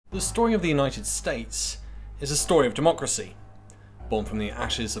The story of the United States is a story of democracy. Born from the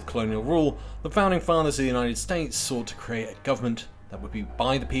ashes of colonial rule, the founding fathers of the United States sought to create a government that would be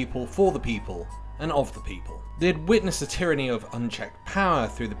by the people, for the people, and of the people. They had witnessed the tyranny of unchecked power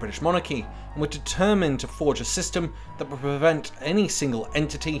through the British monarchy and were determined to forge a system that would prevent any single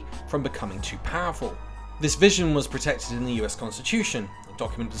entity from becoming too powerful. This vision was protected in the US Constitution, a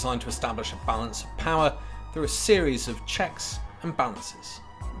document designed to establish a balance of power through a series of checks and balances.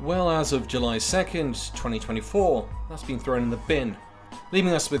 Well, as of July 2nd, 2024, that's been thrown in the bin,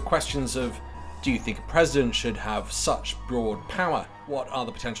 leaving us with questions of, do you think a president should have such broad power? What are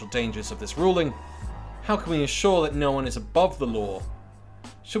the potential dangers of this ruling? How can we ensure that no one is above the law?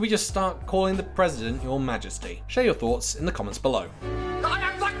 Should we just start calling the president Your Majesty? Share your thoughts in the comments below. I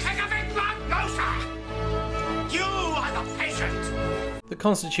am the King of England, no sir! You are the patient! The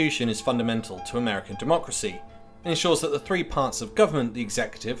Constitution is fundamental to American democracy. It ensures that the three parts of government, the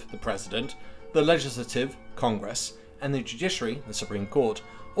executive, the president, the legislative, Congress, and the judiciary, the Supreme Court,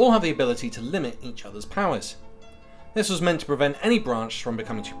 all have the ability to limit each other's powers. This was meant to prevent any branch from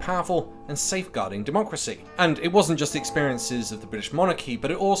becoming too powerful and safeguarding democracy. And it wasn't just the experiences of the British monarchy,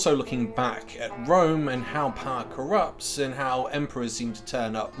 but it also looking back at Rome and how power corrupts and how emperors seem to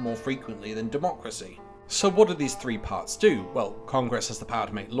turn up more frequently than democracy. So what do these three parts do? Well, Congress has the power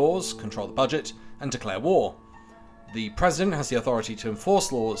to make laws, control the budget, and declare war. The president has the authority to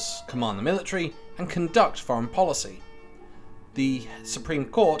enforce laws, command the military, and conduct foreign policy. The Supreme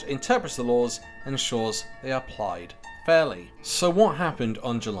Court interprets the laws and ensures they are applied fairly. So what happened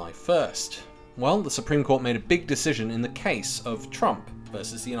on July 1st? Well, the Supreme Court made a big decision in the case of Trump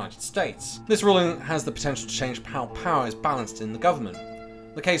versus the United States. This ruling has the potential to change how power is balanced in the government.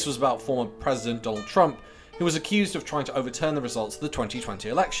 The case was about former President Donald Trump, who was accused of trying to overturn the results of the 2020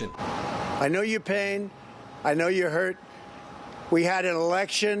 election. I know your pain. I know you're hurt. We had an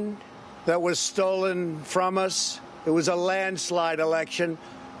election that was stolen from us. It was a landslide election,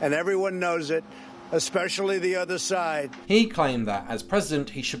 and everyone knows it, especially the other side. He claimed that, as president,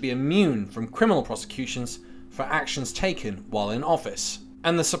 he should be immune from criminal prosecutions for actions taken while in office.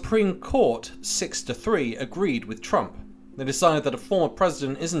 And the Supreme Court, 6-3, agreed with Trump. They decided that a former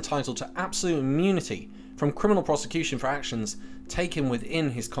president is entitled to absolute immunity from criminal prosecution for actions taken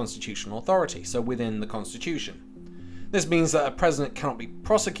within his constitutional authority, so within the Constitution. This means that a president cannot be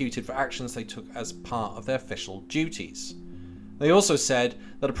prosecuted for actions they took as part of their official duties. They also said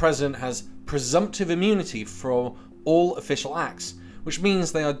that a president has presumptive immunity for all official acts, which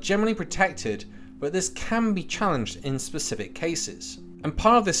means they are generally protected, but this can be challenged in specific cases. And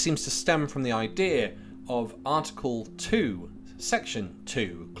part of this seems to stem from the idea of Article 2, Section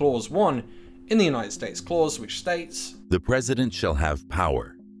 2, Clause 1 in the United States Clause, which states, "The President shall have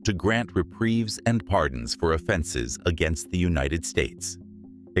power to grant reprieves and pardons for offenses against the United States,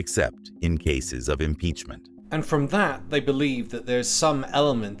 except in cases of impeachment." And from that, they believe that there's some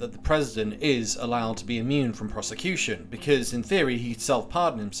element that the president is allowed to be immune from prosecution, because in theory he could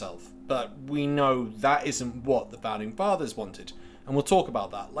self-pardon himself. But we know that isn't what the Founding Fathers wanted, and we'll talk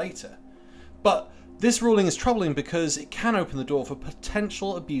about that later. But this ruling is troubling because it can open the door for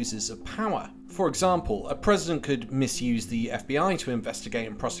potential abuses of power. For example, a president could misuse the FBI to investigate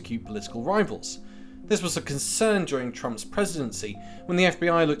and prosecute political rivals. This was a concern during Trump's presidency, when the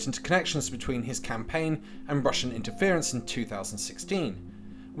FBI looked into connections between his campaign and Russian interference in 2016.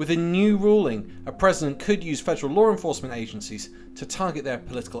 With a new ruling, a president could use federal law enforcement agencies to target their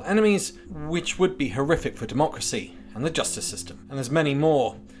political enemies, which would be horrific for democracy and the justice system. And there's many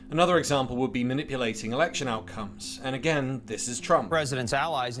more. Another example would be manipulating election outcomes. And again, this is Trump. The president's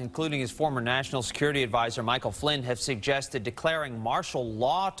allies, including his former national security advisor Michael Flynn, have suggested declaring martial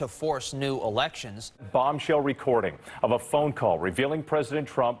law to force new elections. Bombshell recording of a phone call revealing President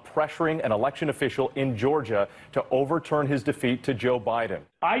Trump pressuring an election official in Georgia to overturn his defeat to Joe Biden.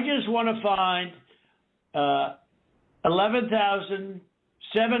 I just want to find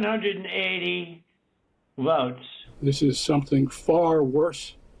 11,780 votes. This is something far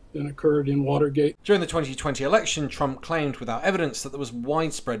worse than occurred in Watergate. During the 2020 election, Trump claimed without evidence that there was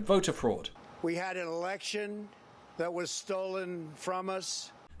widespread voter fraud. We had an election that was stolen from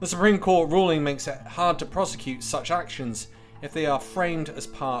us. The Supreme Court ruling makes it hard to prosecute such actions if they are framed as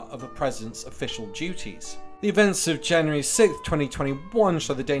part of a president's official duties. The events of January 6, 2021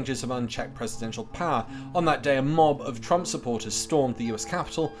 show the dangers of unchecked presidential power. On that day, a mob of Trump supporters stormed the US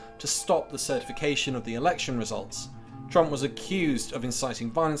Capitol to stop the certification of the election results. Trump was accused of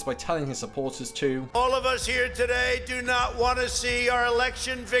inciting violence by telling his supporters to All of us here today do not want to see our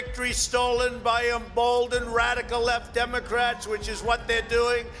election victory stolen by emboldened radical left Democrats, which is what they're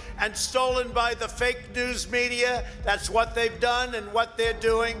doing, and stolen by the fake news media. That's what they've done and what they're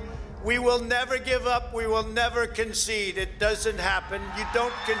doing. We will never give up. We will never concede. It doesn't happen. You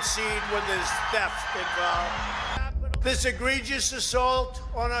don't concede when there's theft involved. This egregious assault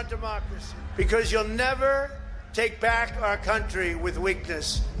on our democracy, because you'll never take back our country with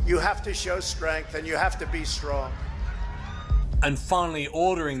weakness. You have to show strength and you have to be strong. and finally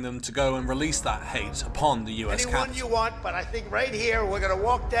ordering them to go and release that hate upon the US Anyone Capitol. you want, but I think right here we're going to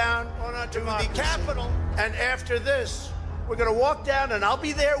walk down to the Capitol, and after this, we're going to walk down, and I'll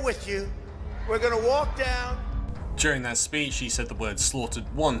be there with you. We're going to walk down. During that speech, he said the word slaughtered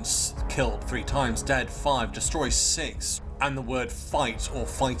once, killed 3 times, dead 5, destroyed 6, and the word fight or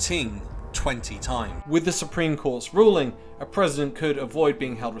fighting 20 times. With the Supreme Court's ruling, a president could avoid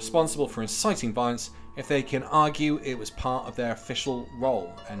being held responsible for inciting violence if they can argue it was part of their official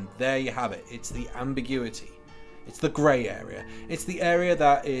role. And there you have it. It's the ambiguity. It's the grey area. It's the area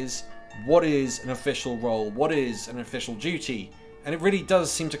that is what is an official role, what is an official duty. And it really does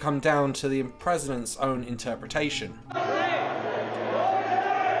seem to come down to the president's own interpretation.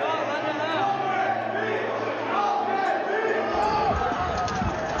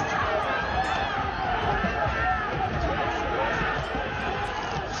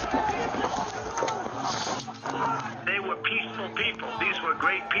 They were peaceful people. These were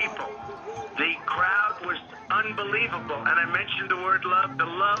great people. The crowd was unbelievable. And I mentioned the word love.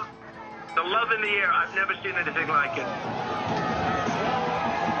 The love in the air. I've never seen anything like it.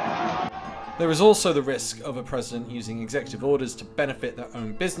 There is also the risk of a president using executive orders to benefit their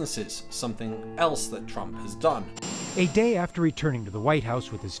own businesses, something else that Trump has done. A day after returning to the White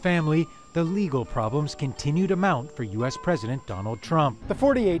House with his family, the legal problems continue to mount for U.S. President Donald Trump. The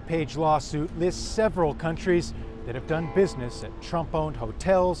 48-page lawsuit lists several countries that have done business at Trump-owned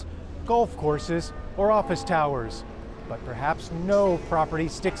hotels, golf courses, or office towers. But perhaps no property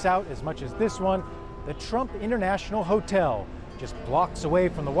sticks out as much as this one, the Trump International Hotel, just blocks away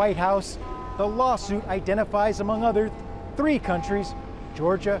from the White House. The lawsuit identifies, among other 3 countries,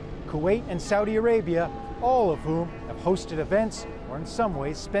 Georgia, Kuwait, and Saudi Arabia, all of whom have hosted events or in some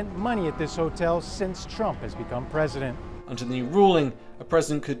ways spent money at this hotel since Trump has become president. Under the new ruling, a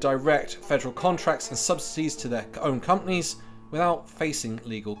president could direct federal contracts and subsidies to their own companies without facing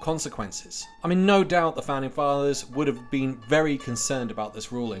legal consequences. I mean, no doubt the founding fathers would have been very concerned about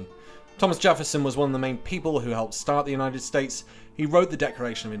this ruling. Thomas Jefferson was one of the main people who helped start the United States. He wrote the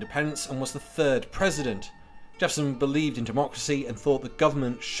Declaration of Independence and was the 3rd president. Jefferson believed in democracy and thought the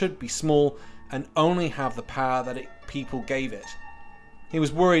government should be small and only have the power that people gave it. He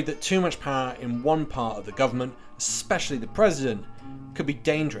was worried that too much power in one part of the government, especially the president, could be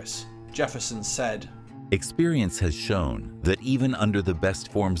dangerous. Jefferson said, "Experience has shown that even under the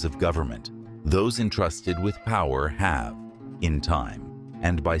best forms of government, those entrusted with power have, in time,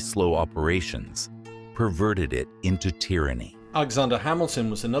 and by slow operations, perverted it into tyranny." Alexander Hamilton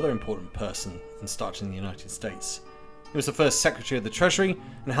was another important person in starting the United States. He was the first Secretary of the Treasury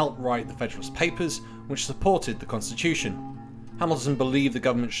and helped write the Federalist Papers, which supported the Constitution. Hamilton believed the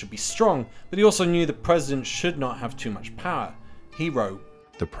government should be strong, but he also knew the president should not have too much power. He wrote,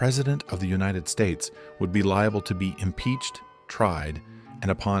 "The President of the United States would be liable to be impeached, tried, and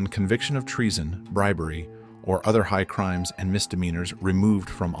upon conviction of treason, bribery, or other high crimes and misdemeanors removed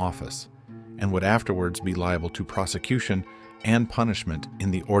from office, and would afterwards be liable to prosecution and punishment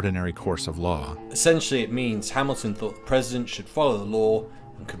in the ordinary course of law." Essentially, it means Hamilton thought the president should follow the law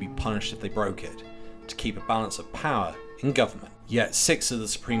and could be punished if they broke it, to keep a balance of power in government. Yet 6 of the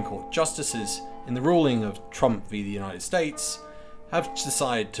Supreme Court justices, in the ruling of Trump v. the United States, have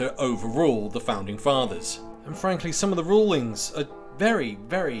decided to overrule the Founding Fathers. And frankly, some of the rulings are very,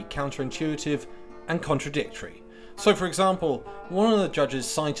 very counterintuitive and contradictory. So, for example, one of the judges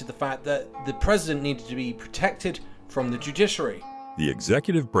cited the fact that the president needed to be protected from the judiciary. The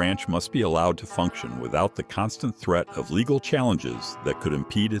executive branch must be allowed to function without the constant threat of legal challenges that could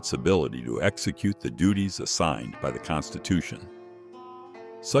impede its ability to execute the duties assigned by the Constitution.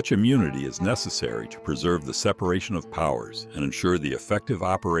 Such immunity is necessary to preserve the separation of powers and ensure the effective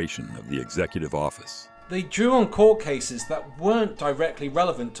operation of the executive office. They drew on court cases that weren't directly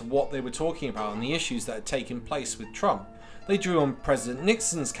relevant to what they were talking about and the issues that had taken place with Trump. They drew on President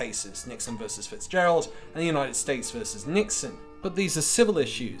Nixon's cases, Nixon versus Fitzgerald and the United States versus Nixon. But these are civil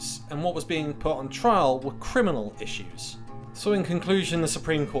issues, and what was being put on trial were criminal issues. So in conclusion, the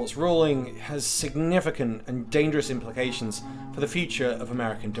Supreme Court's ruling has significant and dangerous implications for the future of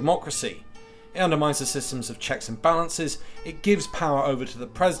American democracy. It undermines the systems of checks and balances. It gives power over to the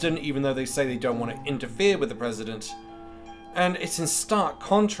president, even though they say they don't want to interfere with the president. And it's in stark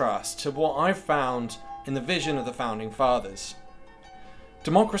contrast to what I found in the vision of the Founding Fathers.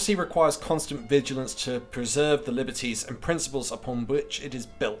 Democracy requires constant vigilance to preserve the liberties and principles upon which it is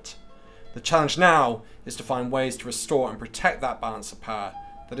built. The challenge now is to find ways to restore and protect that balance of power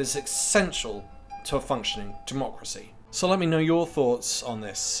that is essential to a functioning democracy. So let me know your thoughts on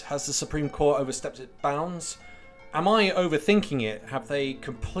this. Has the Supreme Court overstepped its bounds? Am I overthinking it? Have they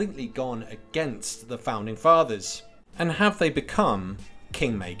completely gone against the Founding Fathers? And have they become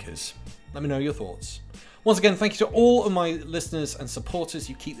kingmakers? Let me know your thoughts. Once again, thank you to all of my listeners and supporters.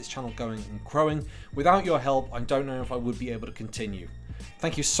 You keep this channel going and growing. Without your help, I don't know if I would be able to continue.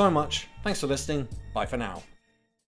 Thank you so much. Thanks for listening. Bye for now.